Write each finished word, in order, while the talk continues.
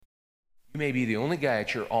may be the only guy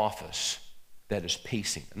at your office that is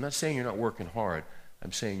pacing. I'm not saying you're not working hard.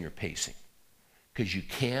 I'm saying you're pacing. Because you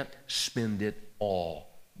can't spend it all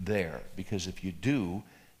there. Because if you do,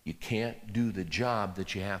 you can't do the job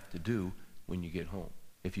that you have to do when you get home.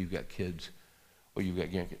 If you've got kids or you've got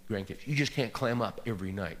grandkids. You just can't clam up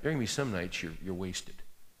every night. There are going to be some nights you're wasted.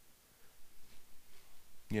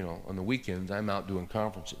 You know, on the weekends, I'm out doing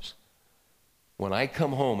conferences. When I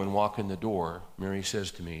come home and walk in the door, Mary says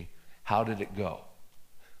to me, "How did it go?"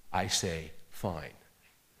 I say, "Fine."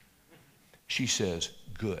 She says,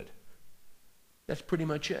 "Good." That's pretty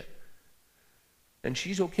much it. And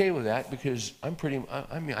she's okay with that because I've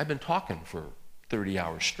been talking for 30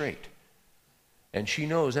 hours straight. And she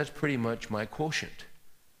knows that's pretty much my quotient.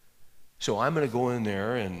 So I'm going to go in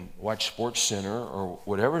there and watch Sports Center or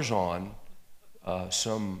whatever's on,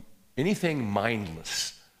 anything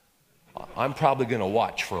mindless. I'm probably going to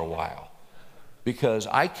watch for a while because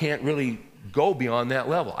I can't really go beyond that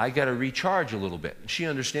level. I got to recharge a little bit. And she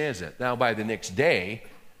understands that. Now, by the next day,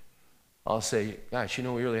 I'll say, "Gosh, you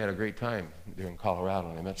know, we really had a great time there in Colorado,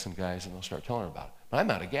 and I met some guys," and I'll start telling her about it. But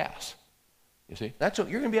I'm out of gas. You see, you're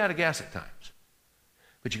going to be out of gas at times.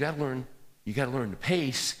 But you got to learn to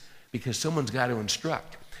pace because someone's got to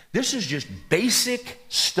instruct. This is just basic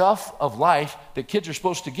stuff of life that kids are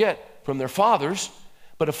supposed to get from their fathers.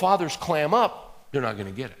 But if fathers clam up, they're not going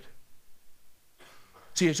to get it.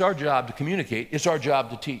 See, it's our job to communicate. It's our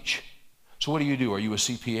job to teach. So what do? Are you a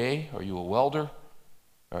CPA? Are you a welder?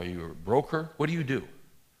 Are you a broker? What do you do?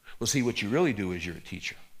 Well, see, what you really do is you're a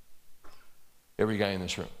teacher. Every guy in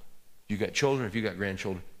this room. If you've got children, if you've got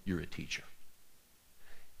grandchildren, you're a teacher.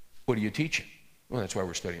 What are you teaching? Well, that's why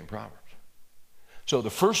we're studying Proverbs. So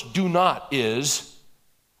the first do not is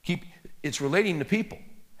it's relating to people.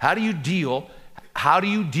 How do you deal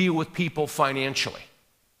with people financially?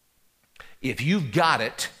 If you've got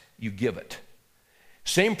it, you give it.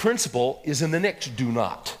 Same principle is in the next do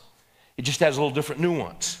not. It just has a little different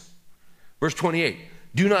nuance. Verse 28,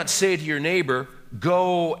 do not say to your neighbor,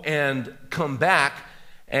 "Go and come back,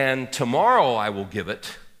 and tomorrow I will give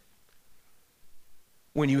it,"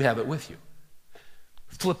 when you have it with you.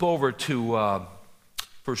 Flip over to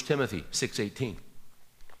 1 Timothy 6:18.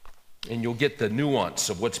 And you'll get the nuance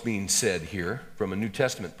of what's being said here from a New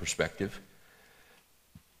Testament perspective.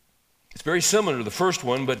 It's very similar to the first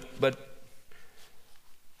one, but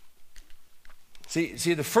see,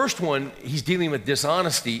 the first one, he's dealing with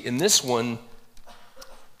dishonesty. In this one,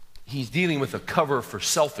 he's dealing with a cover for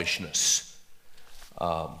selfishness.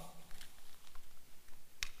 1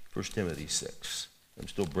 Timothy 6. I'm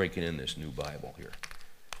still breaking in this new Bible here.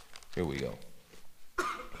 Here we go.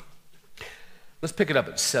 Let's pick it up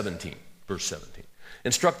at 17, verse 17.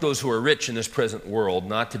 Instruct those who are rich in this present world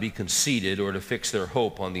not to be conceited or to fix their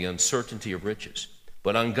hope on the uncertainty of riches,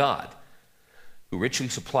 but on God, who richly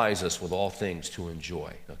supplies us with all things to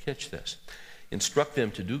enjoy. Now catch this. Instruct them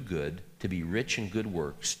to do good, to be rich in good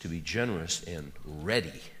works, to be generous and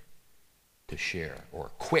ready to share, or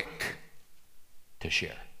quick to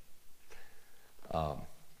share.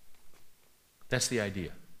 That's the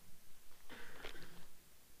idea.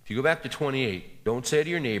 If you go back to 28, don't say to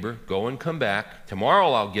your neighbor, "Go and come back.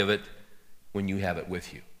 Tomorrow I'll give it," when you have it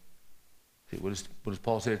with you. See, what does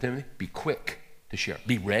Paul say to Timothy? Be quick to share.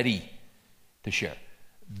 Be ready to share.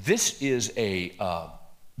 This is a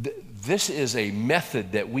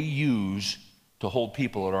method that we use to hold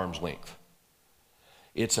people at arm's length.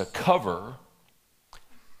 It's a cover.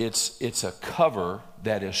 It's a cover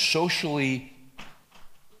that is socially,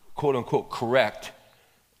 quote unquote, correct,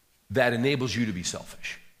 that enables you to be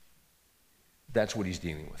selfish. That's what he's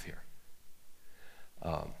dealing with here.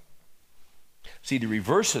 See, the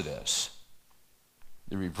reverse of this,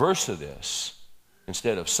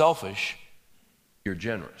 instead of selfish, you're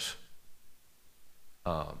generous.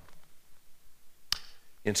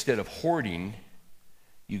 Instead of hoarding,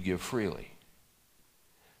 you give freely.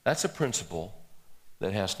 That's a principle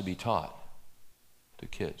that has to be taught to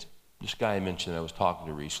kids. This guy I mentioned I was talking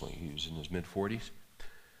to recently, he was in his mid-40s,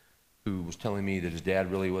 who was telling me that his dad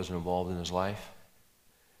really wasn't involved in his life.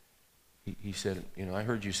 He said, I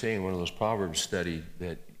heard you say in one of those Proverbs study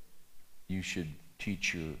that you should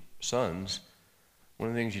teach your sons. One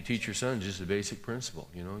of the things you teach your sons is the basic principle.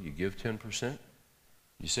 You give 10%,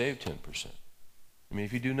 you save 10%.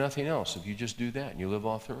 If you do nothing else, if you just do that and you live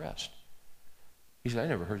off the rest. He said, I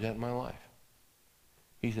never heard that in my life.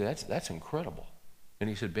 He said, that's incredible. And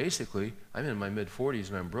he said, basically, I'm in my mid-40s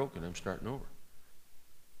and I'm broke and I'm starting over.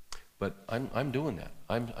 But I'm doing that.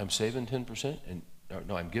 I'm saving 10%,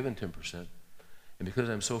 I'm giving 10%. And because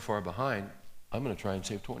I'm so far behind, I'm going to try and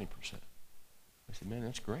save 20%. I said, man,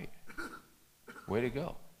 that's great. Way to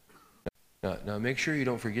go. Now make sure you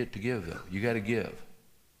don't forget to give, though. You got to give.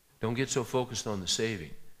 Don't get so focused on the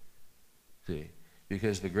saving. See?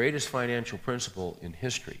 Because the greatest financial principle in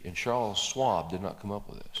history, and Charles Schwab did not come up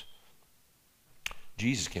with this.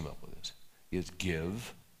 Jesus came up with this. Is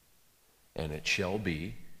give, and it shall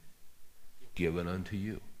be given unto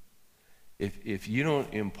you. If you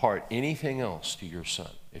don't impart anything else to your son,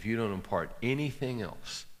 if you don't impart anything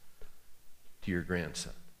else to your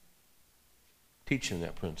grandson, teach them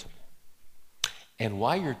that principle. And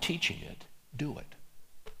while you're teaching it, do it.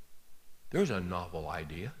 There's a novel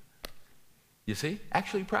idea. You see?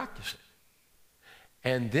 Actually practice it.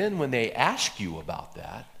 And then when they ask you about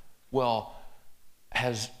that, well,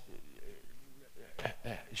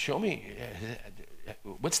 show me,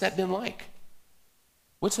 what's that been like?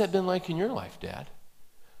 What's that been like in your life, Dad?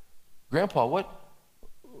 Grandpa,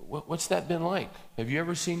 what's that been like? Have you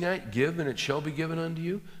ever seen that? Give and it shall be given unto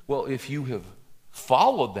you? Well, if you have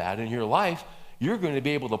followed that in your life, you're going to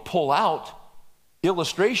be able to pull out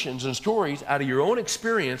illustrations and stories out of your own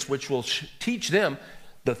experience, which will teach them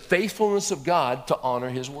the faithfulness of God to honor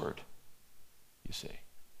his word. You see.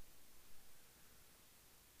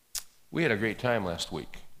 We had a great time last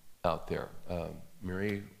week out there.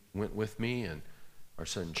 Mary went with me, and our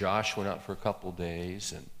son Josh went out for a couple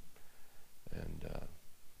days, and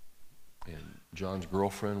John's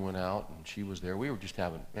girlfriend went out, and she was there. We were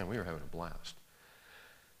having a blast.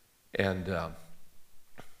 And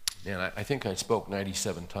I think I spoke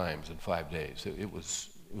 97 times in 5 days. It was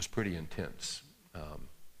pretty intense.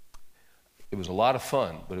 It was a lot of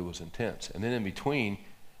fun, but it was intense. And then in between,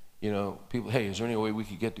 people, hey, is there any way we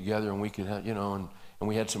could get together and we could have, and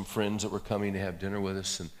we had some friends that were coming to have dinner with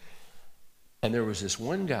us. And there was this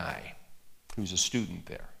one guy who's a student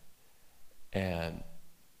there. And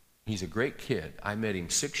he's a great kid. I met him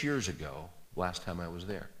 6 years ago, last time I was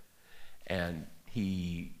there. And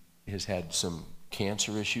he has had some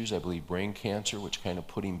cancer issues, I believe brain cancer, which kind of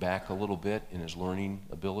put him back a little bit in his learning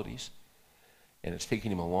abilities. And it's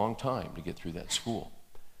taken him a long time to get through that school.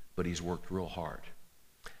 But he's worked real hard.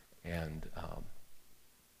 And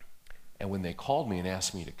when they called me and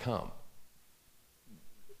asked me to come,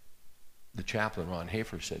 the chaplain, Ron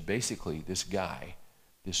Hafer, said, basically, this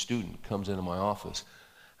student, comes into my office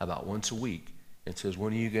about once a week and says,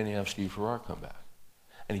 when are you going to have Steve Farrar come back?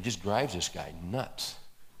 And he just drives this guy nuts.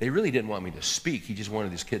 They really didn't want me to speak. He just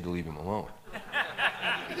wanted this kid to leave him alone.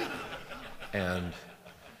 And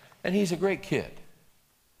he's a great kid.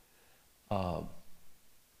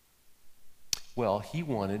 Well, he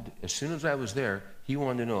wanted, as soon as I was there, he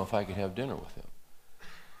wanted to know if I could have dinner with him.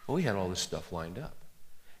 Well, we had all this stuff lined up.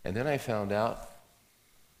 And then I found out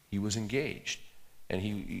he was engaged. And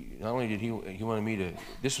he not only did he wanted me to,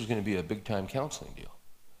 this was going to be a big-time counseling deal.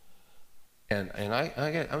 And I'm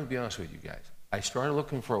going to be honest with you guys. I started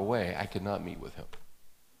looking for a way I could not meet with him.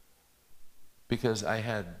 Because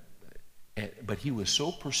but he was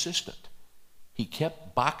so persistent. He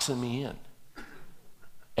kept boxing me in.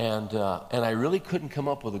 And I really couldn't come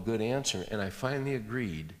up with a good answer. And I finally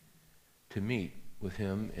agreed to meet with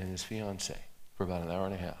him and his fiancée for about an hour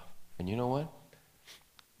and a half. And you know what?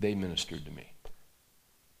 They ministered to me.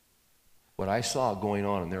 What I saw going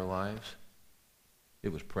on in their lives, it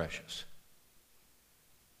was precious.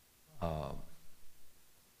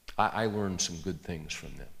 I learned some good things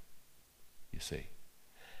from them, you see.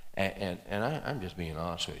 And I'm just being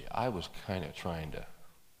honest with you. I was kind of trying to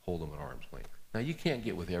hold them at arm's length. Now, you can't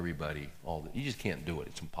get with everybody. You just can't do it.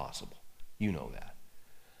 It's impossible. You know that.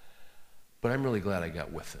 But I'm really glad I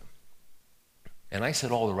got with them. And I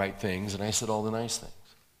said all the right things, and I said all the nice things.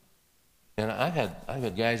 And I've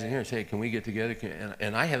had guys in here say, can we get together?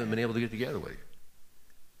 And I haven't been able to get together with you.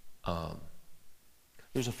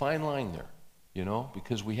 There's a fine line there,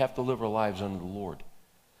 because we have to live our lives under the Lord.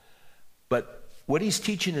 But what he's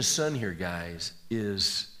teaching his son here, guys,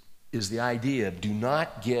 is the idea of do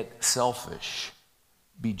not get selfish,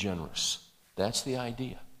 be generous. That's the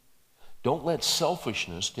idea. Don't let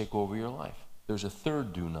selfishness take over your life. There's a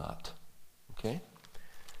third do not. Okay?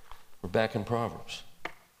 We're back in Proverbs.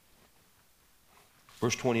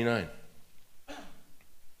 Verse 29.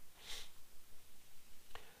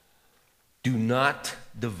 Do not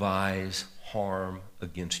devise harm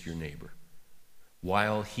against your neighbor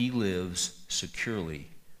while he lives securely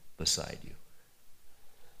beside you.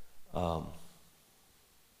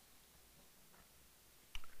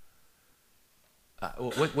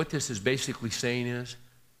 What this is basically saying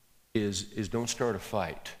is don't start a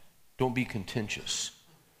fight. Don't be contentious.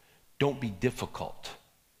 Don't be difficult.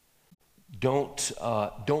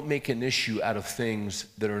 Don't make an issue out of things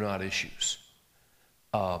that are not issues.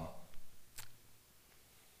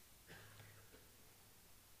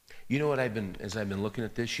 You know what as I've been looking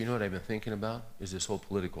at this, you know what I've been thinking about? Is this whole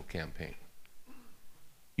political campaign.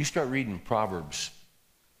 You start reading Proverbs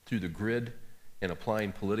through the grid and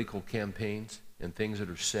applying political campaigns and things that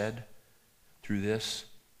are said through this,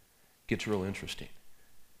 gets real interesting,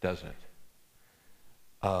 doesn't it?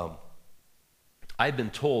 I've been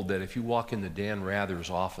told that if you walk into Dan Rather's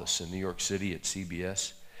office in New York City at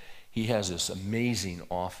CBS, he has this amazing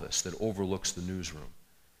office that overlooks the newsroom.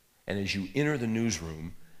 And as you enter the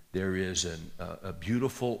newsroom, there is a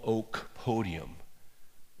beautiful oak podium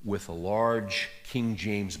with a large King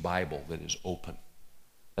James Bible that is open.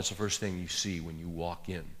 That's the first thing you see when you walk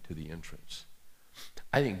in to the entrance.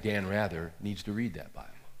 I think Dan Rather needs to read that Bible.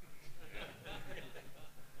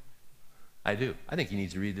 I do. I think he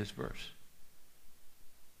needs to read this verse.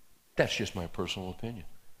 That's just my personal opinion.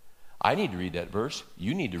 I need to read that verse.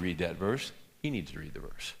 You need to read that verse. He needs to read the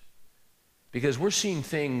verse. Because we're seeing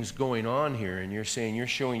things going on here, and you're saying you're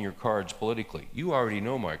showing your cards politically. You already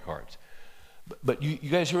know my cards. But you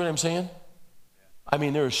guys hear what I'm saying? I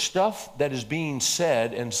mean, there's stuff that is being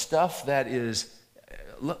said and stuff that is...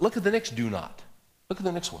 Look at the next do not. Look at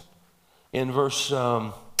the next one. In verse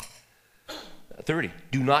 30.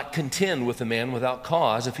 Do not contend with a man without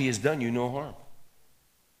cause if he has done you no harm.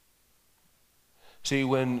 See,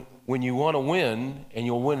 when you want to win, and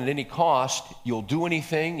you'll win at any cost, you'll do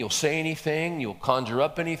anything, you'll say anything, you'll conjure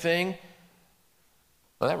up anything.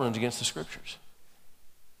 Well, that runs against the Scriptures.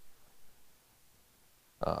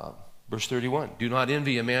 Verse 31, do not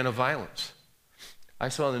envy a man of violence. I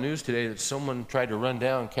saw in the news today that someone tried to run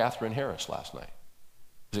down Catherine Harris last night.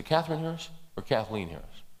 Is it Catherine Harris or Kathleen Harris?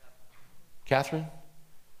 Catherine?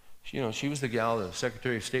 She was the gal, the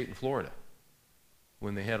Secretary of State in Florida,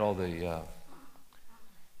 when they had all the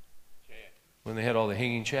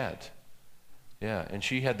hanging chads. Yeah, and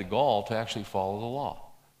she had the gall to actually follow the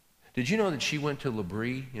law. Did you know that she went to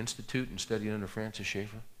L'Abri Institute and studied under Francis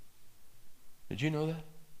Schaeffer? Did you know that?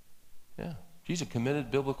 Yeah. She's a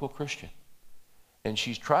committed biblical Christian. And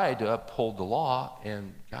she's tried to uphold the law,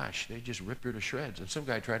 and gosh, they just ripped her to shreds. And some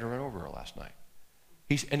guy tried to run over her last night.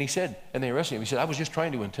 He said, and they arrested him, he said, I was just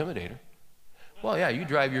trying to intimidate her. Well, yeah, you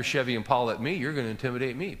drive your Chevy Impala at me, you're going to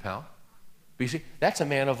intimidate me, pal. But you see, that's a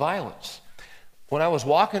man of violence. When I was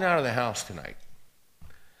walking out of the house tonight,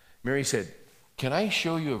 Mary said, can I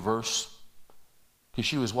show you a verse? Because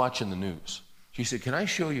she was watching the news. She said, can I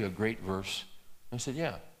show you a great verse? I said,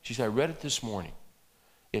 yeah. She said, I read it this morning.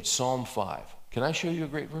 It's Psalm 5. Can I show you a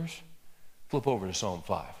great verse? Flip over to Psalm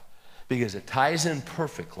 5. Because it ties in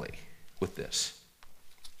perfectly with this.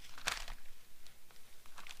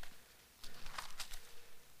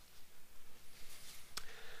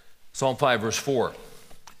 Psalm 5, verse 4.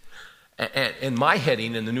 And my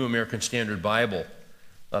heading in the New American Standard Bible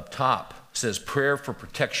up top says, prayer for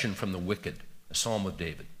protection from the wicked, a psalm of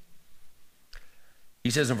David. He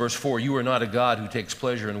says in verse 4, you are not a God who takes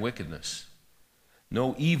pleasure in wickedness.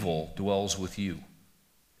 No evil dwells with you.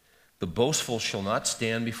 The boastful shall not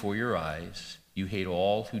stand before your eyes. You hate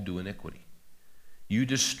all who do iniquity. You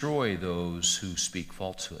destroy those who speak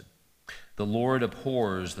falsehood. The Lord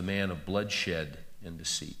abhors the man of bloodshed and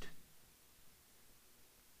deceit.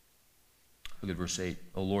 Look at verse 8.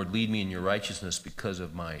 O Lord, lead me in your righteousness because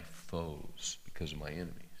of my foes, because of my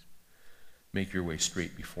enemies. Make your way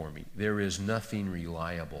straight before me. There is nothing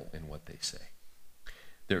reliable in what they say.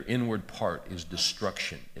 Their inward part is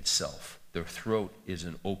destruction itself. Their throat is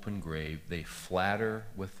an open grave. They flatter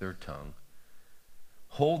with their tongue.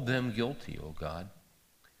 Hold them guilty, O God.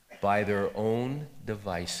 By their own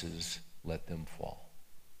devices, let them fall.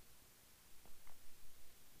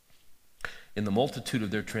 In the multitude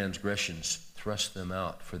of their transgressions, thrust them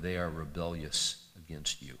out, for they are rebellious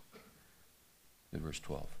against you. In verse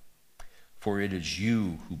 12. For it is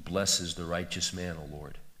you who blesses the righteous man, O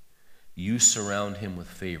Lord. You surround him with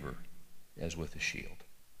favor as with a shield.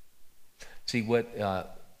 See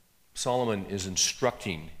what Solomon is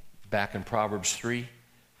instructing back in Proverbs 3?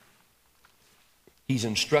 He's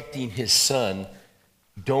instructing his son,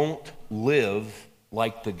 don't live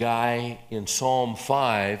like the guy in Psalm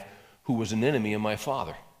 5 who was an enemy of my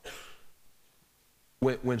father.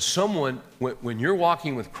 When you're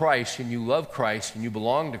walking with Christ and you love Christ and you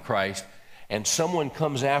belong to Christ, and someone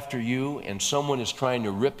comes after you and someone is trying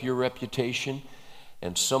to rip your reputation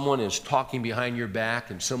and someone is talking behind your back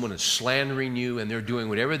and someone is slandering you and they're doing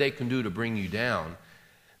whatever they can do to bring you down,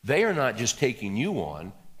 they are not just taking you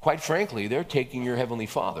on. Quite frankly, they're taking your Heavenly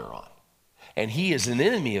Father on. And He is an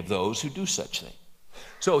enemy of those who do such things.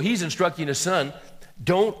 So He's instructing His son,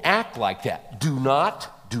 don't act like that. Do not,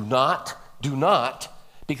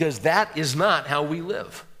 because that is not how we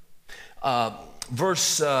live.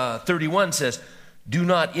 Verse 31 says, Do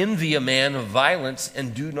not envy a man of violence,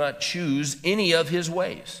 and do not choose any of his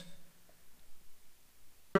ways.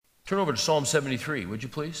 Turn over to Psalm 73, would you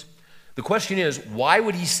please? The question is, why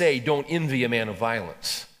would he say, don't envy a man of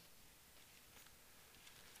violence?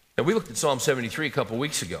 Now, we looked at Psalm 73 a couple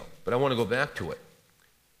weeks ago, but I want to go back to it.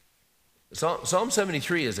 Psalm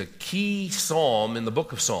 73 is a key psalm in the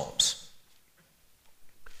book of Psalms.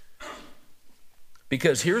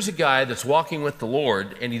 Because here's a guy that's walking with the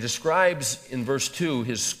Lord, and he describes in verse 2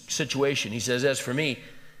 his situation. He says, as for me,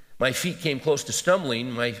 my feet came close to stumbling,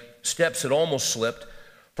 my steps had almost slipped,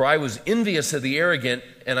 for I was envious of the arrogant,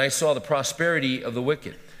 and I saw the prosperity of the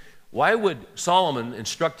wicked. Why would Solomon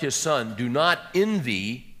instruct his son, do not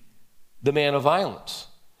envy the man of violence?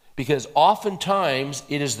 Because oftentimes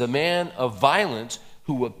it is the man of violence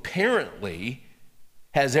who apparently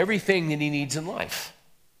has everything that he needs in life.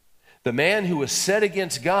 The man who is set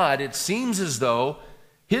against God, it seems as though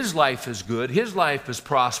his life is good, his life is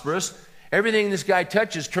prosperous, everything this guy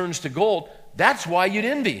touches turns to gold. That's why you'd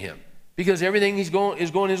envy him, because everything is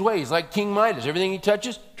going his way. He's like King Midas. Everything he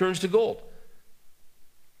touches turns to gold.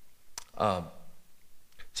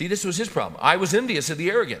 See, this was his problem. I was envious of the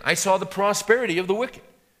arrogant. I saw the prosperity of the wicked.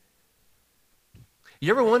 You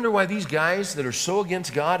ever wonder why these guys that are so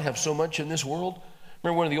against God have so much in this world?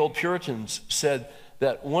 Remember, one of the old Puritans said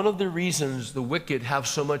that one of the reasons the wicked have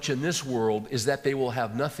so much in this world is that they will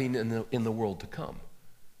have nothing in the world to come.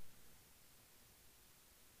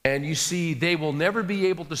 And you see, they will never be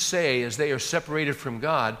able to say, as they are separated from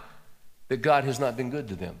God, that God has not been good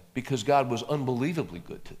to them, because God was unbelievably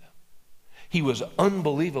good to them. He was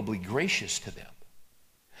unbelievably gracious to them.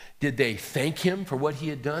 Did they thank him for what he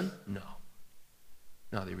had done? No.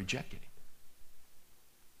 No, they rejected him.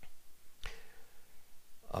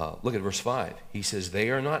 Look at verse 5. He says, they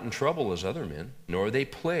are not in trouble as other men, nor are they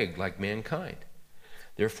plagued like mankind.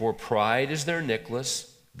 Therefore, pride is their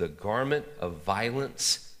necklace, the garment of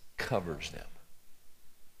violence covers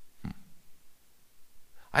them.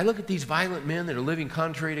 I look at these violent men that are living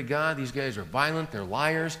contrary to God. These guys are violent, they're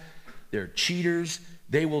liars, they're cheaters.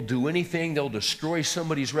 They will do anything. They'll destroy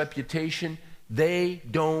somebody's reputation. They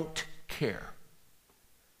don't care.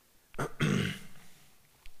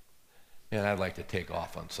 Man, I'd like to take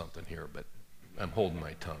off on something here, but I'm holding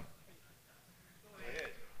my tongue.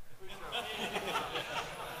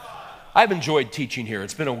 I've enjoyed teaching here.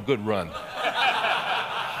 It's been a good run.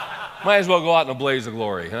 Might as well go out in a blaze of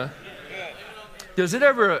glory, huh? Does it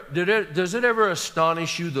ever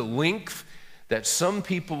astonish you the length that some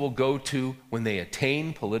people will go to when they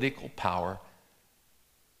attain political power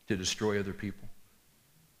to destroy other people?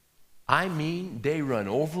 I mean, they run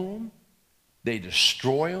over them, they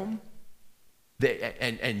destroy them,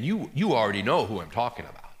 and you already know who I'm talking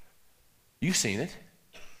about. You've seen it,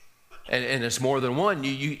 and it's more than one.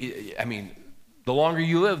 I mean, the longer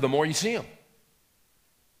you live, the more you see them.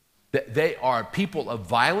 They are people of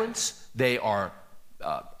violence. They are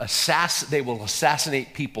they will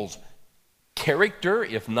assassinate people's character,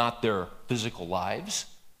 if not their physical lives.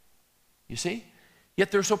 You see?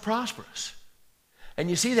 Yet they're so prosperous. And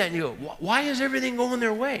you see that and you go, why is everything going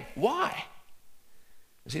their way? Why?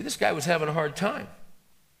 You see, this guy was having a hard time.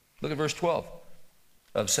 Look at verse 12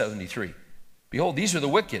 of 73. Behold, these are the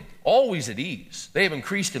wicked, always at ease. They have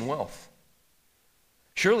increased in wealth.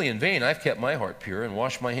 Surely in vain I've kept my heart pure and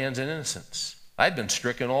washed my hands in innocence. I've been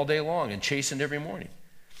stricken all day long and chastened every morning.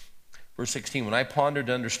 Verse 16, when I pondered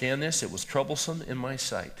to understand this, it was troublesome in my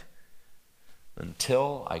sight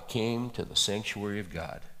until I came to the sanctuary of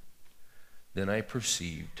God. Then I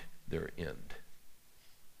perceived their end.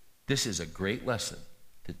 This is a great lesson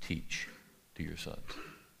to teach to your sons,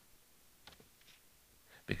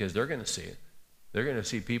 because they're going to see it. They're going to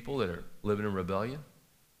see people that are living in rebellion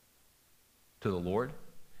to the Lord,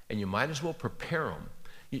 and you might as well prepare them.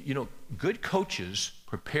 You know, good coaches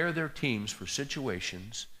prepare their teams for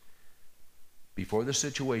situations before the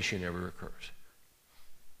situation ever occurs.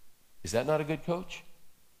 Is that not a good coach?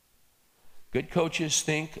 Good coaches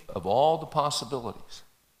think of all the possibilities,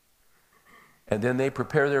 and then they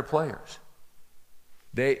prepare their players.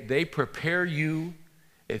 They prepare you.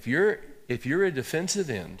 If you're a defensive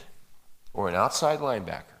end or an outside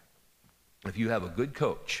linebacker, if you have a good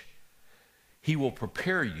coach, he will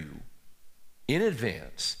prepare you in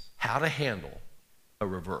advance how to handle a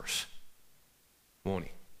reverse, won't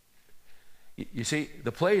he? You see,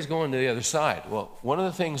 the play is going to the other side. Well, one of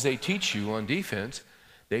the things they teach you on defense,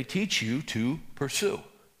 they teach you to pursue.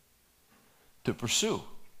 To pursue.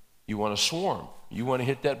 You want to swarm. You want to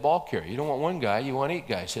hit that ball carrier. You don't want one guy, you want 8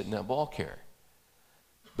 guys hitting that ball carrier.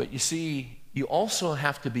 But you see, you also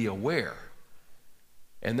have to be aware.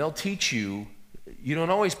 And they'll teach you, you don't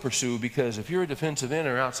always pursue, because if you're a defensive end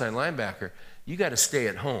or outside linebacker, you got to stay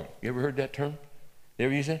at home. You ever heard that term? You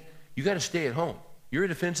ever use that? You got to stay at home. You're a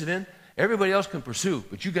defensive end. Everybody else can pursue,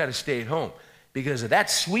 but you got to stay at home because of that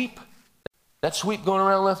sweep going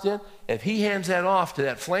around left end. If he hands that off to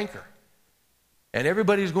that flanker, and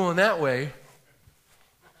everybody's going that way,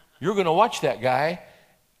 you're going to watch that guy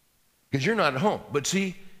because you're not at home. But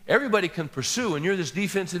see, everybody can pursue, and you're this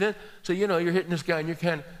defensive end. So, you're hitting this guy,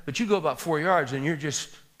 and but you go about 4 yards, and you're just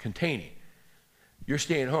containing. You're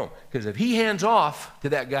staying home. Because if he hands off to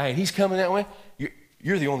that guy, and he's coming that way,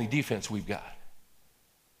 you're the only defense we've got.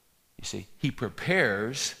 You see, he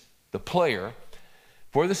prepares the player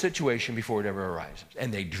for the situation before it ever arises.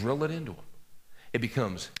 And they drill it into him. It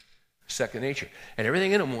becomes second nature. And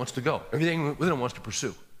everything in him wants to go. Everything within him wants to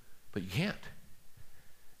pursue. But you can't.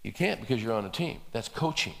 You can't because you're on a team. That's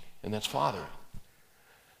coaching, and that's fathering.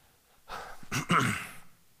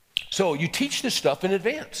 So you teach this stuff in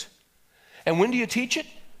advance. And when do you teach it?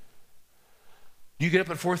 Do you get up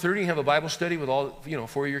at 4:30 and have a Bible study with all,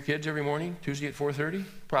 4 of your kids every morning, Tuesday at 4:30?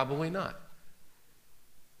 Probably not.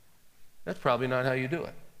 That's probably not how you do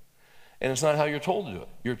it. And it's not how you're told to do it.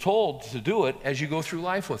 You're told to do it as you go through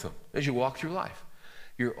life with them, as you walk through life.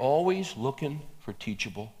 You're always looking for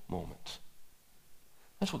teachable moments.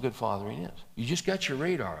 That's what good fathering is. You just got your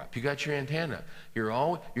radar up. You got your antenna up.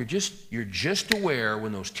 You're just aware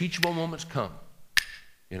when those teachable moments come.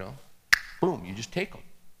 Boom, you just take them.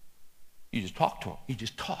 You just talk to them. You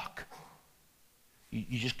just talk.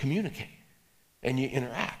 You just communicate. And you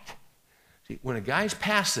interact. See, when a guy's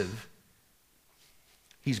passive,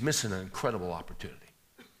 he's missing an incredible opportunity.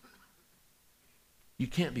 You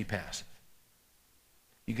can't be passive.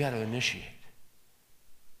 You got to initiate.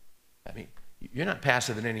 You're not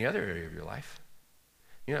passive in any other area of your life.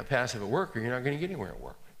 You're not passive at work, or you're not going to get anywhere at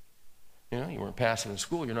work. You weren't passive in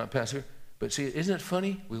school, you're not passive. But see, isn't it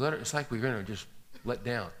funny? It's like we're going to just let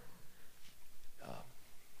down.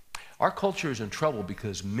 Our culture is in trouble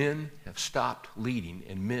because men have stopped leading,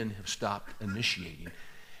 and men have stopped initiating,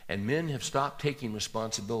 and men have stopped taking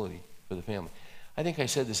responsibility for the family. I think I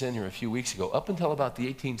said this in here a few weeks ago. Up until about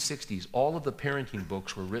the 1860s, all of the parenting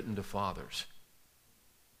books were written to fathers.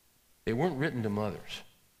 They weren't written to mothers.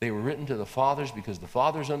 They were written to the fathers because the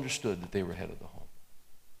fathers understood that they were head of the home.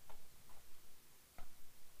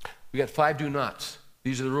 We got 5 do nots.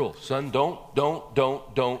 These are the rules. Son, don't.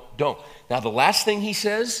 Now, the last thing he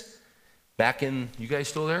says, you guys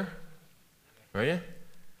still there? Are you?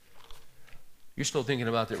 You're still thinking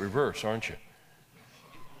about that reverse, aren't you?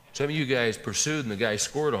 Some of you guys pursued and the guy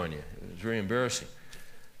scored on you. It was very embarrassing.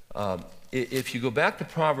 If you go back to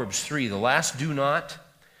Proverbs 3, the last do not,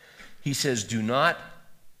 he says, do not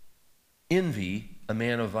envy a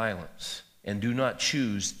man of violence, and do not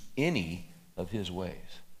choose any of his ways.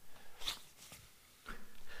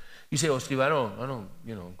 You say, Steve, I don't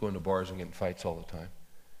go into bars and get in fights all the time.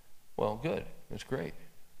 Well, good. That's great.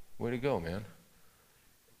 Way to go, man.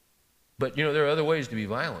 But, there are other ways to be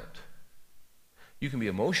violent. You can be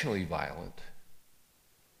emotionally violent.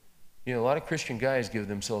 A lot of Christian guys give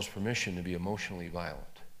themselves permission to be emotionally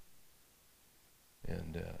violent.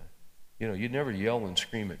 And, you'd never yell and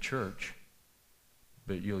scream at church,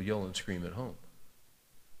 but you'll yell and scream at home.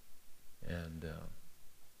 And,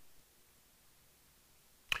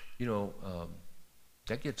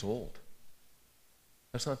 that gets old.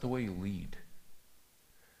 That's not the way you lead.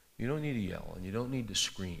 You don't need to yell, and you don't need to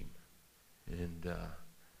scream. And,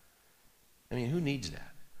 who needs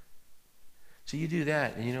that? So you do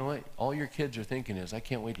that, and you know what? All your kids are thinking is, I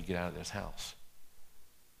can't wait to get out of this house.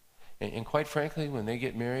 And quite frankly, when they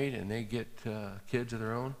get married and they get kids of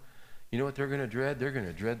their own, you know what they're going to dread? They're going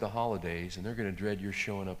to dread the holidays, and they're going to dread your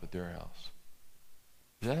showing up at their house.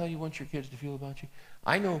 Is that how you want your kids to feel about you?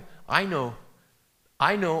 I know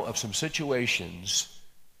of some situations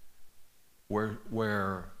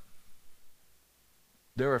where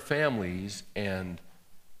there are families, and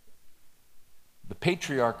the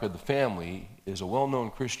patriarch of the family is a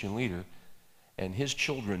well-known Christian leader, and his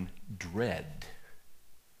children dread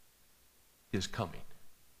his coming.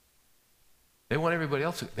 They want everybody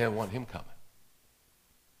else, they want him coming.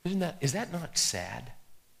 Is that not sad?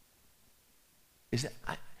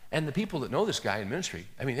 And the people that know this guy in ministry,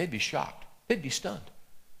 they'd be shocked. They'd be stunned.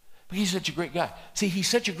 But he's such a great guy. See, he's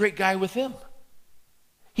such a great guy with them.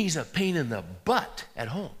 He's a pain in the butt at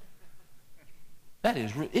home.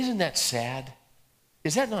 Isn't that sad?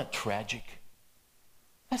 Is that not tragic?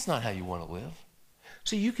 That's not how you want to live.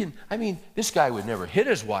 See, this guy would never hit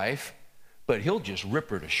his wife, but he'll just rip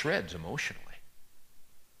her to shreds emotionally.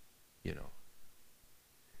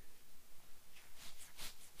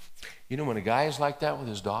 When a guy is like that with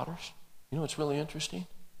his daughters, You know what's really interesting?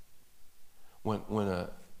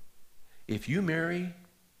 If you marry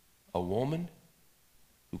a woman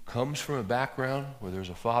who comes from a background where there's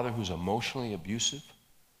a father who's emotionally abusive,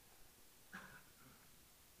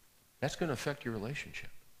 that's going to affect your relationship.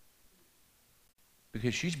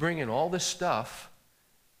 Because she's bringing all this stuff,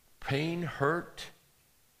 pain, hurt,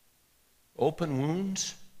 open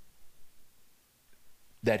wounds,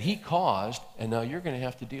 that he caused, and now you're going to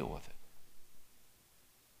have to deal with it.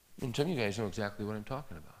 And some of you guys know exactly what I'm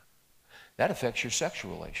talking about. That affects your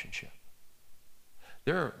sexual relationship.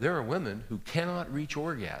 There are women who cannot reach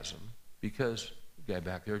orgasm because the guy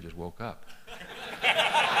back there just woke up.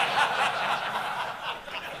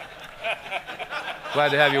 Glad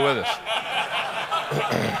to have you with us.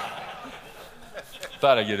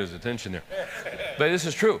 Thought I'd get his attention there. But this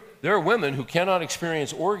is true. There are women who cannot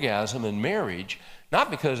experience orgasm in marriage, not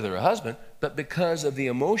because of their husband, but because of the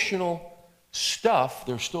emotional stuff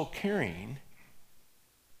they're still carrying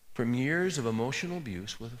from years of emotional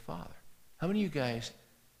abuse with a father. How many of you guys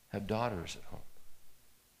have daughters at home?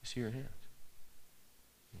 You see your hands.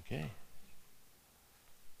 Okay.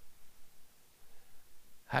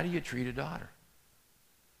 How do you treat a daughter?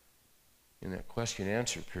 In that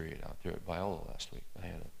question-answer period out there at Biola last week, I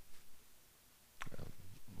had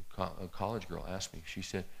a college girl ask me, she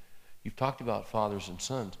said, you've talked about fathers and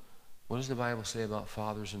sons. What does the Bible say about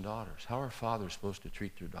fathers and daughters? How are fathers supposed to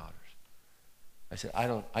treat their daughters? I said,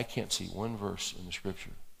 I can't see one verse in the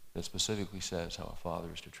Scripture that specifically says how a father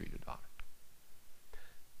is to treat a daughter.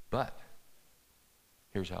 But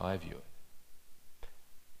here's how I view it.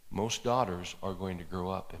 Most daughters are going to grow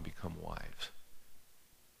up and become wives.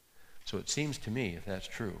 So it seems to me, if that's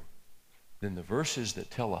true, then the verses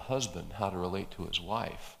that tell a husband how to relate to his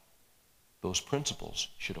wife, those principles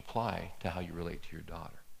should apply to how you relate to your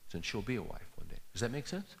daughter, since she'll be a wife one day. Does that make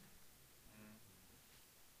sense?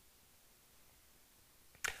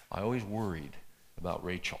 I always worried about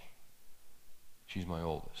Rachel. She's my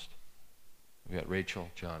oldest. We got Rachel,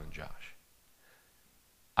 John, and Josh.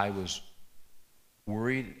 I was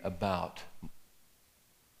worried about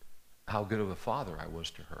how good of a father I was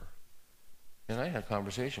to her. And I had a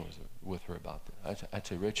conversation with her about that. I'd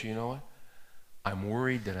say, Rachel, you know what? I'm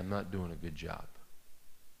worried that I'm not doing a good job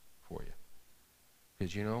for you.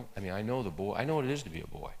 Because, I know the boy. I know what it is to be a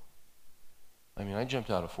boy. I jumped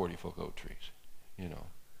out of 40-foot oak trees,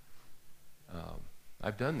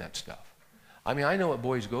 I've done that stuff. I know what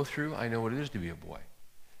boys go through. I know what it is to be a boy.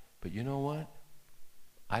 But you know what?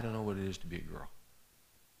 I don't know what it is to be a girl.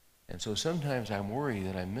 And so sometimes I'm worried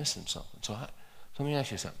that I'm missing something. So let me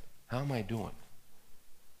ask you something. How am I doing?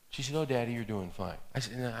 She said, oh, Daddy, you're doing fine. I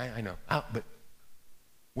said, no, I know. But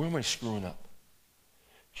where am I screwing up?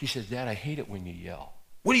 She says, Dad, I hate it when you yell.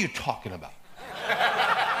 What are you talking about?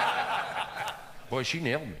 Boy, she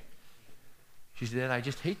nailed me. She said, Dad, I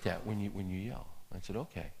just hate that when you yell. I said,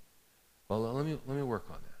 okay. Well, let me work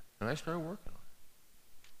on that. And I started working on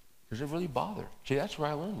it. Because it really bothered. See, that's where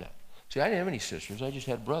I learned that. See, I didn't have any sisters. I just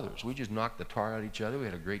had brothers. We just knocked the tar out of each other. We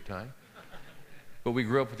had a great time. But we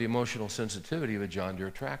grew up with the emotional sensitivity of a John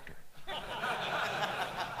Deere tractor.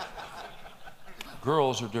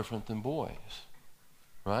 Girls are different than boys,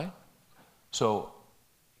 right? So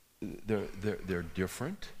they're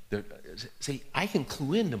different. See, I can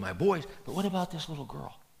clue into my boys, but what about this little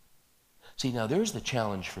girl? See, now there's the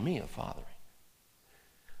challenge for me of fathering.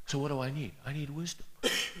 So what do I need? I need wisdom.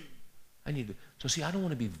 So see, I don't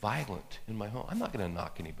want to be violent in my home. I'm not going to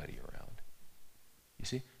knock anybody around. You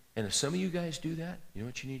see? And if some of you guys do that, you know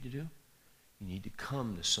what you need to do? You need to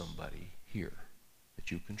come to somebody here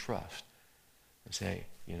that you can trust and say,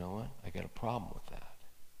 you know what? I got a problem with that,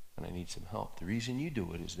 and I need some help. The reason you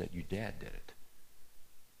do it is that your dad did it.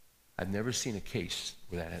 I've never seen a case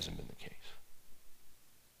where that hasn't been the case.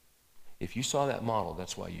 If you saw that model,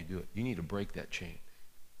 that's why you do it. You need to break that chain.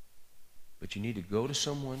 But you need to go to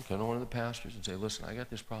someone, come to one of the pastors and say, listen, I got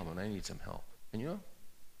this problem and I need some help. And you'll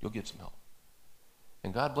get some help.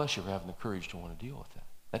 And God bless you for having the courage to want to deal with that.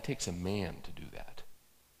 That takes a man to do that.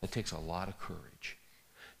 That takes a lot of courage.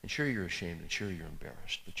 And sure, you're ashamed and sure, you're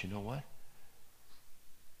embarrassed. But you know what?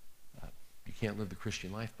 You can't live the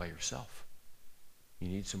Christian life by yourself. You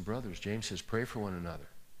need some brothers. James says, pray for one another.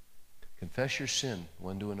 Confess your sin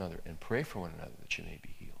one to another and pray for one another that you may be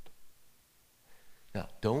healed. Now,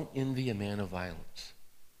 don't envy a man of violence.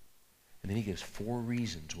 And then he gives 4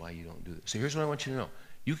 reasons why you don't do this. So here's what I want you to know.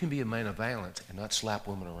 You can be a man of violence and not slap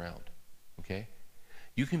women around, okay?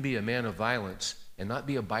 You can be a man of violence and not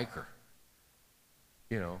be a biker,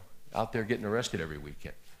 out there getting arrested every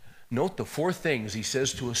weekend. Note the 4 things he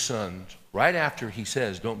says to his son right after he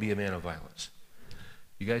says, don't be a man of violence.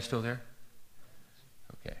 You guys still there?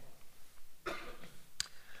 Okay.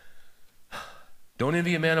 Don't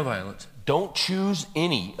envy a man of violence. Don't choose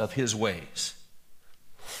any of his ways.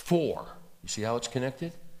 4, you see how it's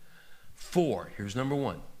connected? 4, here's number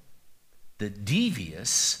 1. The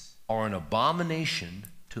devious are an abomination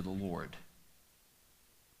to the Lord,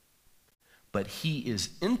 but he is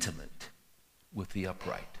intimate with the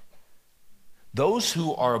upright. Those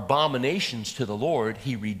who are abominations to the Lord,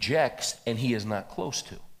 he rejects and he is not close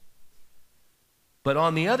to. But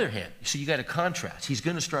on the other hand, so you got a contrast. He's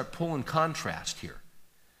going to start pulling contrast here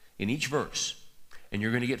in each verse, and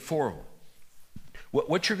you're going to get 4 of them.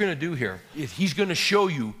 What you're going to do here is he's going to show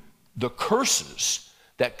you the curses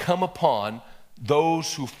that come upon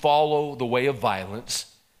those who follow the way of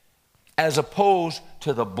violence, as opposed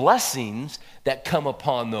to the blessings that come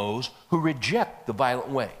upon those who reject the violent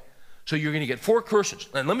way. So you're going to get 4 curses.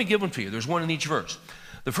 And let me give them to you. There's one in each verse.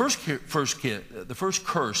 The first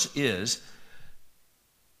curse is,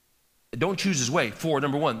 don't choose his way. 4,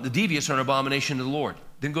 number 1, the devious are an abomination to the Lord.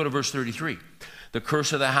 Then go to verse 33. The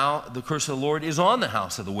curse of the Lord is on the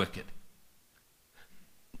house of the wicked.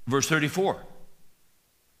 Verse 34.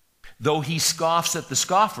 Though he scoffs at the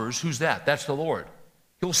scoffers, who's that? That's the Lord.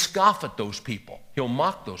 He'll scoff at those people. He'll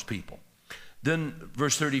mock those people. Then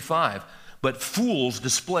verse 35. But fools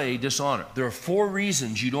display dishonor. There are 4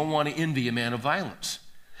 reasons you don't want to envy a man of violence.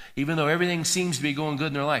 Even though everything seems to be going good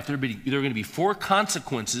in their life, there are going to be 4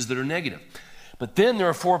 consequences that are negative. But then there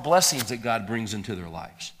are 4 blessings that God brings into their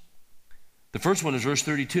lives. The first one is verse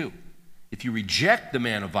 32. If you reject the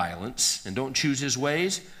man of violence and don't choose his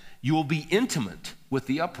ways, you will be intimate with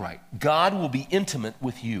the upright. God will be intimate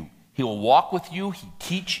with you. He will walk with you.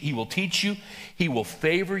 He will teach you. He will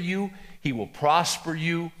favor you. He will prosper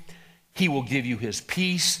you. He will give you his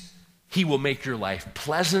peace. He will make your life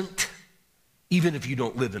pleasant. Even if you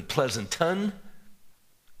don't live in Pleasanton,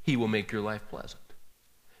 he will make your life pleasant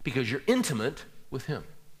because you're intimate with him.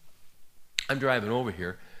 I'm driving over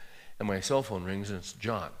here, and my cell phone rings, and it's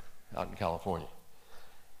John out in California.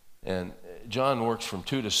 And John works from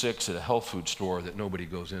 2 to 6 at a health food store that nobody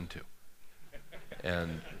goes into.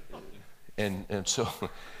 And so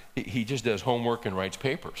he just does homework and writes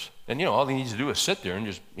papers. And, you know, all he needs to do is sit there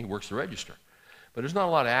and he works the register. But there's not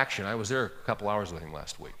a lot of action. I was there a couple hours with him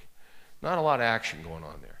last week. Not a lot of action going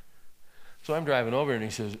on there. So I'm driving over, and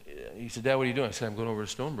he said, Dad, what are you doing? I said, I'm going over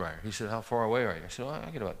to Stonebriar. He said, how far away are you? I said,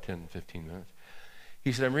 I get about 10, 15 minutes.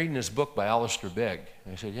 He said, I'm reading this book by Alistair Begg.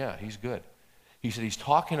 I said, yeah, he's good. He said, he's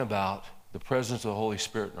talking about the presence of the Holy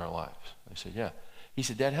Spirit in our lives. I said, yeah. He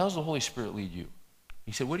said, Dad, how does the Holy Spirit lead you?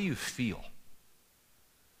 He said, what do you feel?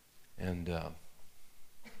 And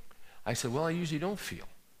I said, well, I usually don't feel.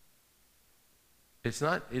 It's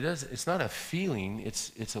not a feeling,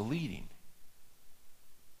 it's a leading.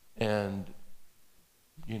 And,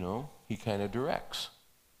 you know, he kind of directs.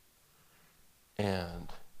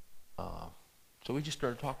 And so we just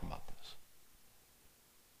started talking about this.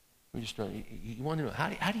 We just started, you want to know,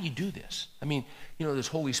 how do you do this? I mean, you know, this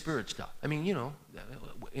Holy Spirit stuff. I mean, you know,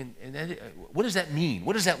 what does that mean?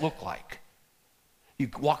 What does that look like? You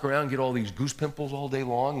walk around and get all these goose pimples all day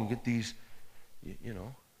long and get these, you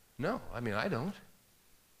know. No, I mean, I don't.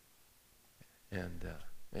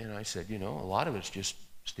 And I said, you know, a lot of it's just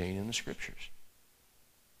staying in the Scriptures.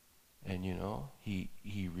 And, you know, he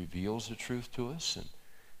reveals the truth to us. And,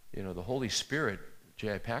 you know, the Holy Spirit,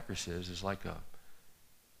 J.I. Packer says, is like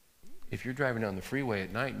if you're driving down the freeway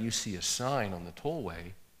at night and you see a sign on the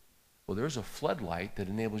tollway, well, there's a floodlight that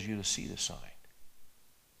enables you to see the sign.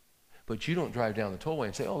 But you don't drive down the tollway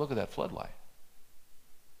and say, oh, look at that floodlight.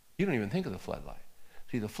 You don't even think of the floodlight.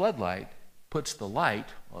 See, the floodlight puts the light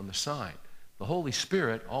on the sign. The Holy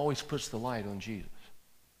Spirit always puts the light on Jesus.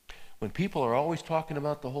 When people are always talking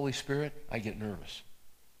about the Holy Spirit, I get nervous.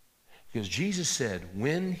 Because Jesus said,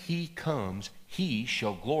 when he comes, he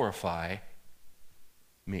shall glorify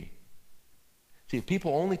me. See, if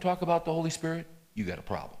people only talk about the Holy Spirit, you got a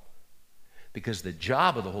problem. Because the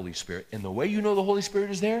job of the Holy Spirit, and the way you know the Holy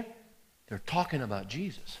Spirit is there, they're talking about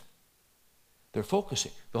Jesus. They're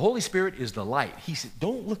focusing. The Holy Spirit is the light. He said,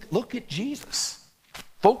 don't look at Jesus.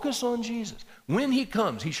 Focus on Jesus. When he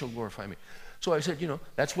comes, he shall glorify me. So I said, you know,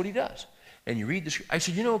 that's what he does. And you read this. I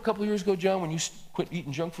said, you know, a couple of years ago, John, when you quit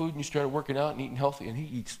eating junk food and you started working out and eating healthy, and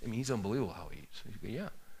he eats, I mean, he's unbelievable how he eats. He said, yeah.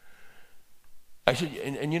 I said,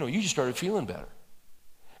 and you know, you just started feeling better.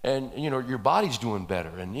 And, you know, your body's doing better.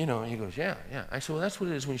 And, you know, he goes, yeah. I said, well, that's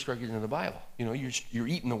what it is when you start getting into the Bible. You know, you're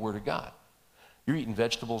eating the Word of God. You're eating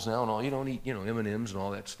vegetables now and all. You don't eat, you know, M&Ms and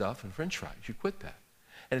all that stuff and French fries. You quit that.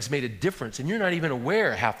 And it's made a difference. And you're not even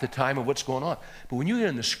aware half the time of what's going on. But when you get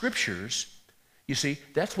in the Scriptures, you see,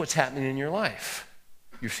 that's what's happening in your life.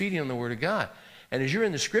 You're feeding on the Word of God. And as you're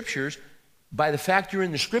in the Scriptures, by the fact you're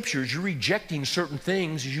in the Scriptures, you're rejecting certain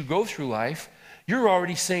things as you go through life. You're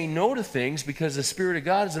already saying no to things because the Spirit of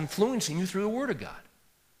God is influencing you through the Word of God.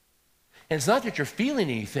 And it's not that you're feeling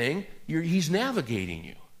anything, He's navigating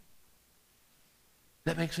you.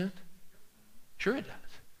 That make sense? Sure it does.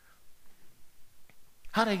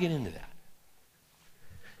 How did I get into that?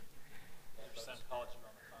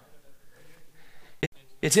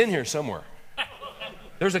 It's in here somewhere.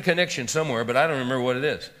 There's a connection somewhere, but I don't remember what it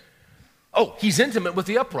is. Oh, he's intimate with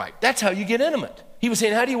the upright. That's how you get intimate. He was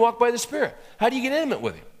saying, how do you walk by the Spirit? How do you get intimate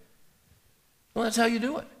with Him? Well, that's how you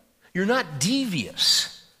do it. You're not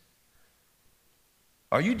devious.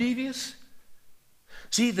 Are you devious?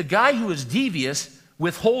 See, the guy who is devious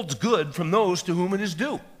withholds good from those to whom it is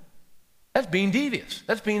due. That's being devious.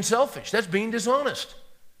 That's being selfish. That's being dishonest.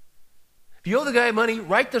 If you owe the guy money,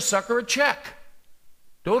 write the sucker a check.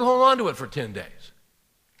 Don't hold on to it for 10 days.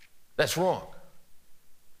 That's wrong.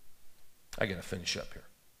 I got to finish up here.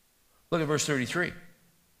 Look at verse 33.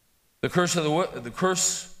 The curse of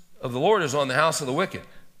the Lord is on the house of the wicked.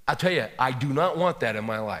 I tell you, I do not want that in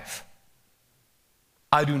my life.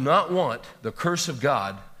 I do not want the curse of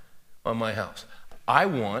God on my house. I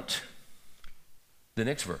want the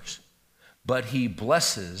next verse. But He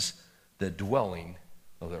blesses the dwelling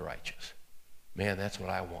of the righteous. Man, that's what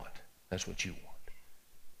I want. That's what you want.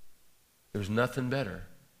 There's nothing better.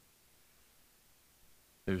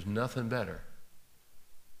 There's nothing better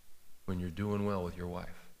when you're doing well with your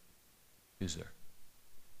wife. Is there?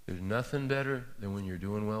 There's nothing better than when you're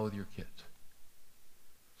doing well with your kids.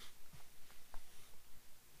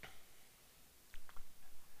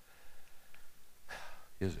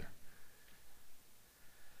 Is there?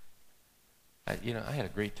 I had a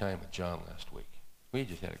great time with John last week. We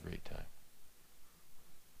just had a great time.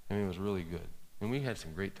 I mean, it was really good. And we had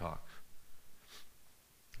some great talks.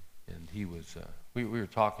 And he was, we were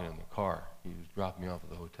talking in the car. He was dropping me off at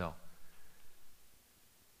the hotel.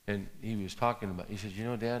 And he was talking about, he said,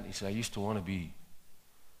 Dad, he said, I used to want to be,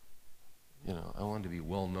 I wanted to be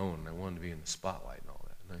well known. I wanted to be in the spotlight and all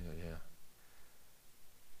that. And I go, yeah.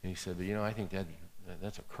 And he said, but I think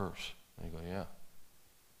that's a curse. And I go, yeah.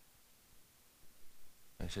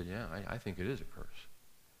 I said, yeah, I think it is a curse.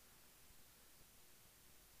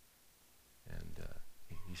 And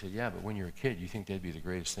he said, yeah, but when you're a kid, you think that'd be the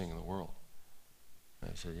greatest thing in the world.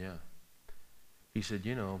 And I said, yeah. He said,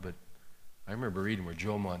 but I remember reading where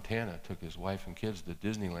Joe Montana took his wife and kids to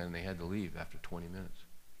Disneyland and they had to leave after 20 minutes.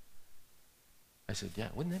 I said, yeah,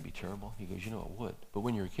 wouldn't that be terrible? He goes, it would. But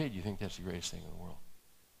when you're a kid, you think that's the greatest thing in the world.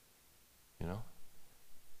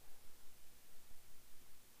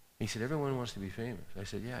 He said, everyone wants to be famous. I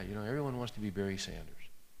said, yeah, everyone wants to be Barry Sanders.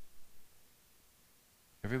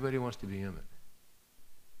 Everybody wants to be Emmett.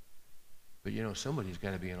 But somebody's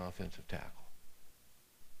got to be an offensive tackle.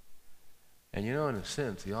 And in a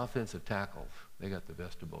sense, the offensive tackles, they got the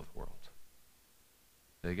best of both worlds.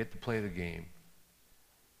 They get to play the game,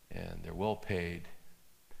 and they're well paid,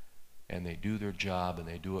 and they do their job, and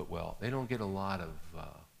they do it well. They don't get a lot of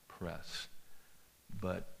press,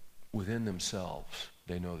 but within themselves,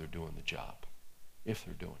 they know they're doing the job, if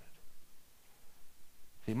they're doing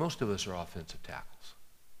it. See, most of us are offensive tackles,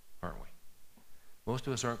 aren't we? Most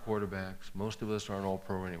of us aren't quarterbacks. Most of us aren't all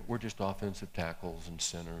pro. We're just offensive tackles and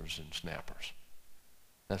centers and snappers.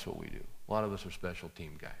 That's what we do. A lot of us are special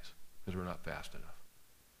team guys because we're not fast enough.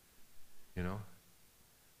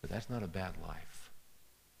 But that's not a bad life.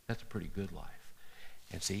 That's a pretty good life.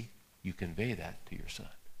 And see, you convey that to your son.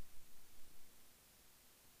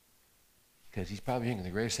 Because he's probably thinking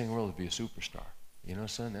the greatest thing in the world is to be a superstar.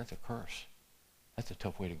 Son, that's a curse. That's a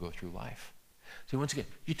tough way to go through life. See, once again,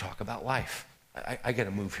 you talk about life. I got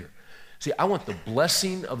to move here. See, I want the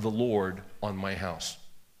blessing of the Lord on my house.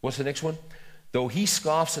 What's the next one? Though he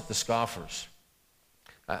scoffs at the scoffers.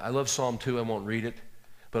 I love Psalm 2. I won't read it.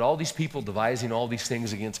 But all these people devising all these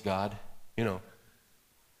things against God, All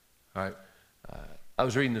right. I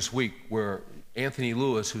was reading this week where Anthony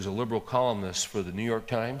Lewis, who's a liberal columnist for the New York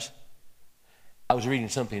Times, I was reading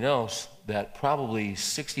something else that probably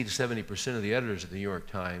 60 to 70% of the editors of the New York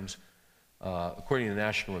Times, according to the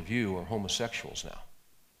National Review, are homosexuals now.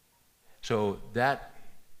 So that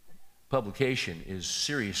publication is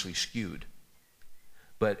seriously skewed.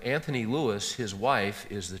 But Anthony Lewis, his wife,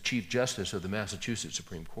 is the Chief Justice of the Massachusetts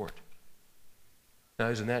Supreme Court. Now,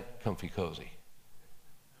 isn't that comfy cozy?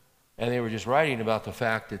 And they were just writing about the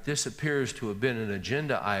fact that this appears to have been an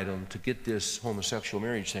agenda item to get this homosexual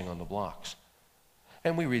marriage thing on the blocks.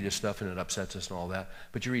 And we read this stuff and it upsets us and all that.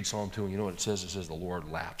 But you read Psalm 2 and you know what it says? It says the Lord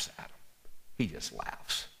laughs at him. He just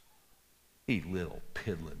laughs. He little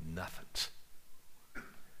piddling nothings.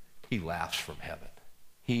 He laughs from heaven.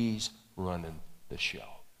 He's running the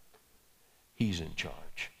show. He's in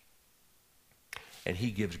charge. And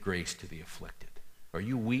he gives grace to the afflicted. Are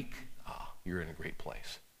you weak? You're in a great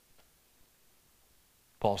place.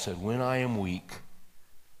 Paul said, when I am weak,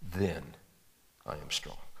 then I am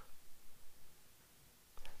strong.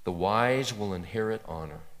 The wise will inherit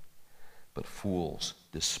honor, but fools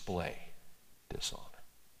display dishonor.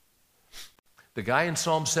 The guy in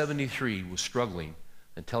Psalm 73 was struggling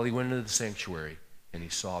until he went into the sanctuary and he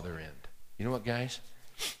saw their end. You know what, guys?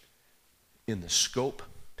 In the scope,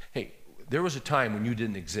 hey, there was a time when you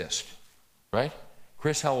didn't exist, right?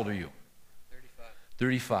 Chris, how old are you?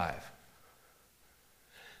 35.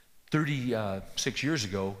 36 years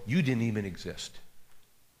ago, you didn't even exist.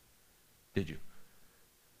 Did you?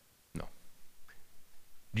 No.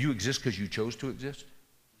 Do you exist because you chose to exist?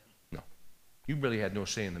 No. You really had no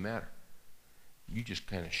say in the matter. You just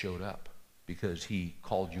kind of showed up because he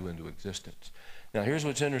called you into existence. Now, here's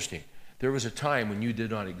what's interesting. There was a time when you did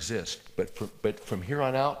not exist, but from here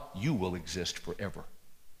on out, you will exist forever.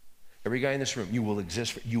 Every guy in this room, you will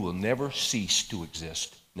exist. You will never cease to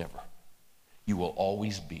exist. Never. You will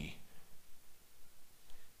always be.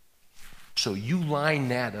 So you line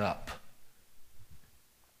that up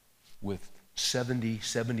with 70,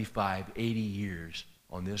 75, 80 years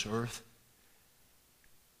on this earth,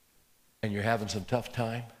 and you're having some tough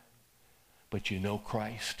time, but you know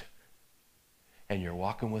Christ, and you're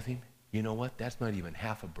walking with him, you know what? That's not even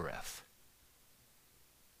half a breath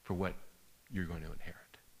for what you're going to inherit.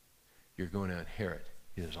 You're going to inherit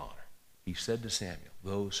his honor. He said to Samuel,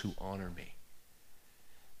 those who honor me,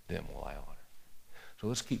 them will I honor. So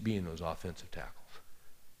let's keep being those offensive tackles.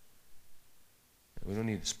 We don't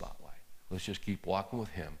need the spotlight. Let's just keep walking with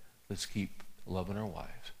him. Let's keep loving our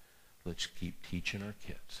wives. Let's keep teaching our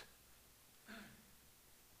kids.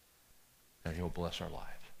 And he'll bless our lives.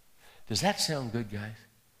 Does that sound good, guys?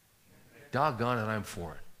 Doggone it, I'm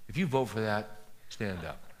for it. If you vote for that, stand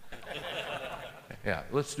up. Yeah,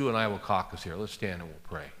 let's do an Iowa caucus here. Let's stand and we'll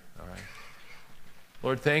pray. All right.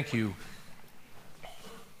 Lord, thank you.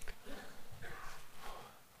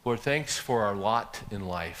 Lord, thanks for our lot in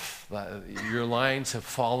life. Your lines have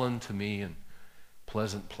fallen to me in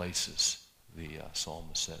pleasant places, the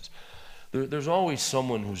psalmist says. There's always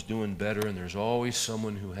someone who's doing better, and there's always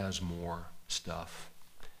someone who has more stuff.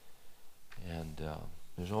 And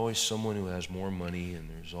there's always someone who has more money, and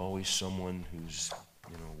there's always someone who's,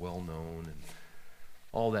 well known, and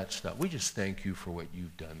all that stuff. We just thank you for what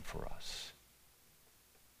you've done for us.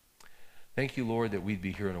 Thank you, Lord, that we'd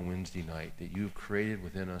be here on a Wednesday night, that you've created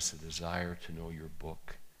within us a desire to know your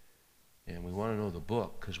book. And we want to know the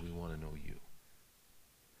book because we want to know you.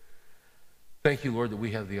 Thank you, Lord, that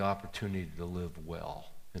we have the opportunity to live well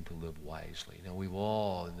and to live wisely. Now, we've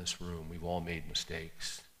all in this room, we've all made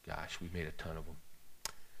mistakes. Gosh, we've made a ton of them.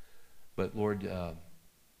 But, Lord,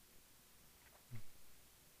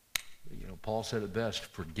 Paul said it best,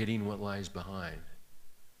 forgetting what lies behind.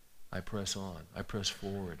 I press on. I press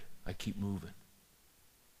forward. I keep moving.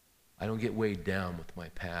 I don't get weighed down with my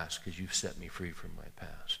past because you've set me free from my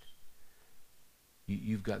past.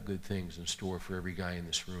 You've got good things in store for every guy in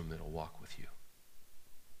this room that will walk with you.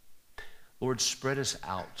 Lord, spread us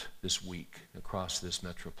out this week across this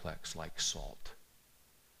metroplex like salt.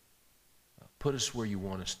 Put us where you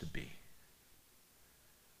want us to be.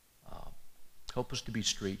 Help us to be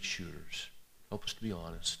straight shooters. Help us to be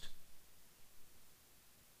honest.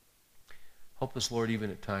 Help us, Lord, even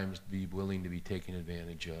at times to be willing to be taken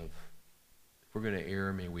advantage of. If we're going to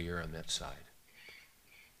err, may we err on that side.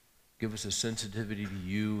 Give us a sensitivity to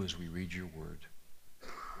you as we read your word.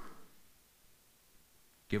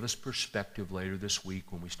 Give us perspective later this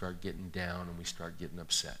week when we start getting down and we start getting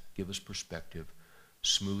upset. Give us perspective.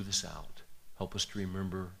 Smooth us out. Help us to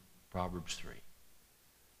remember Proverbs 3.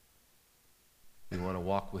 We want to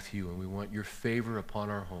walk with you, and we want your favor upon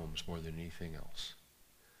our homes more than anything else.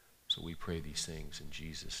 So we pray these things in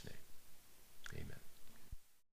Jesus' name. Amen.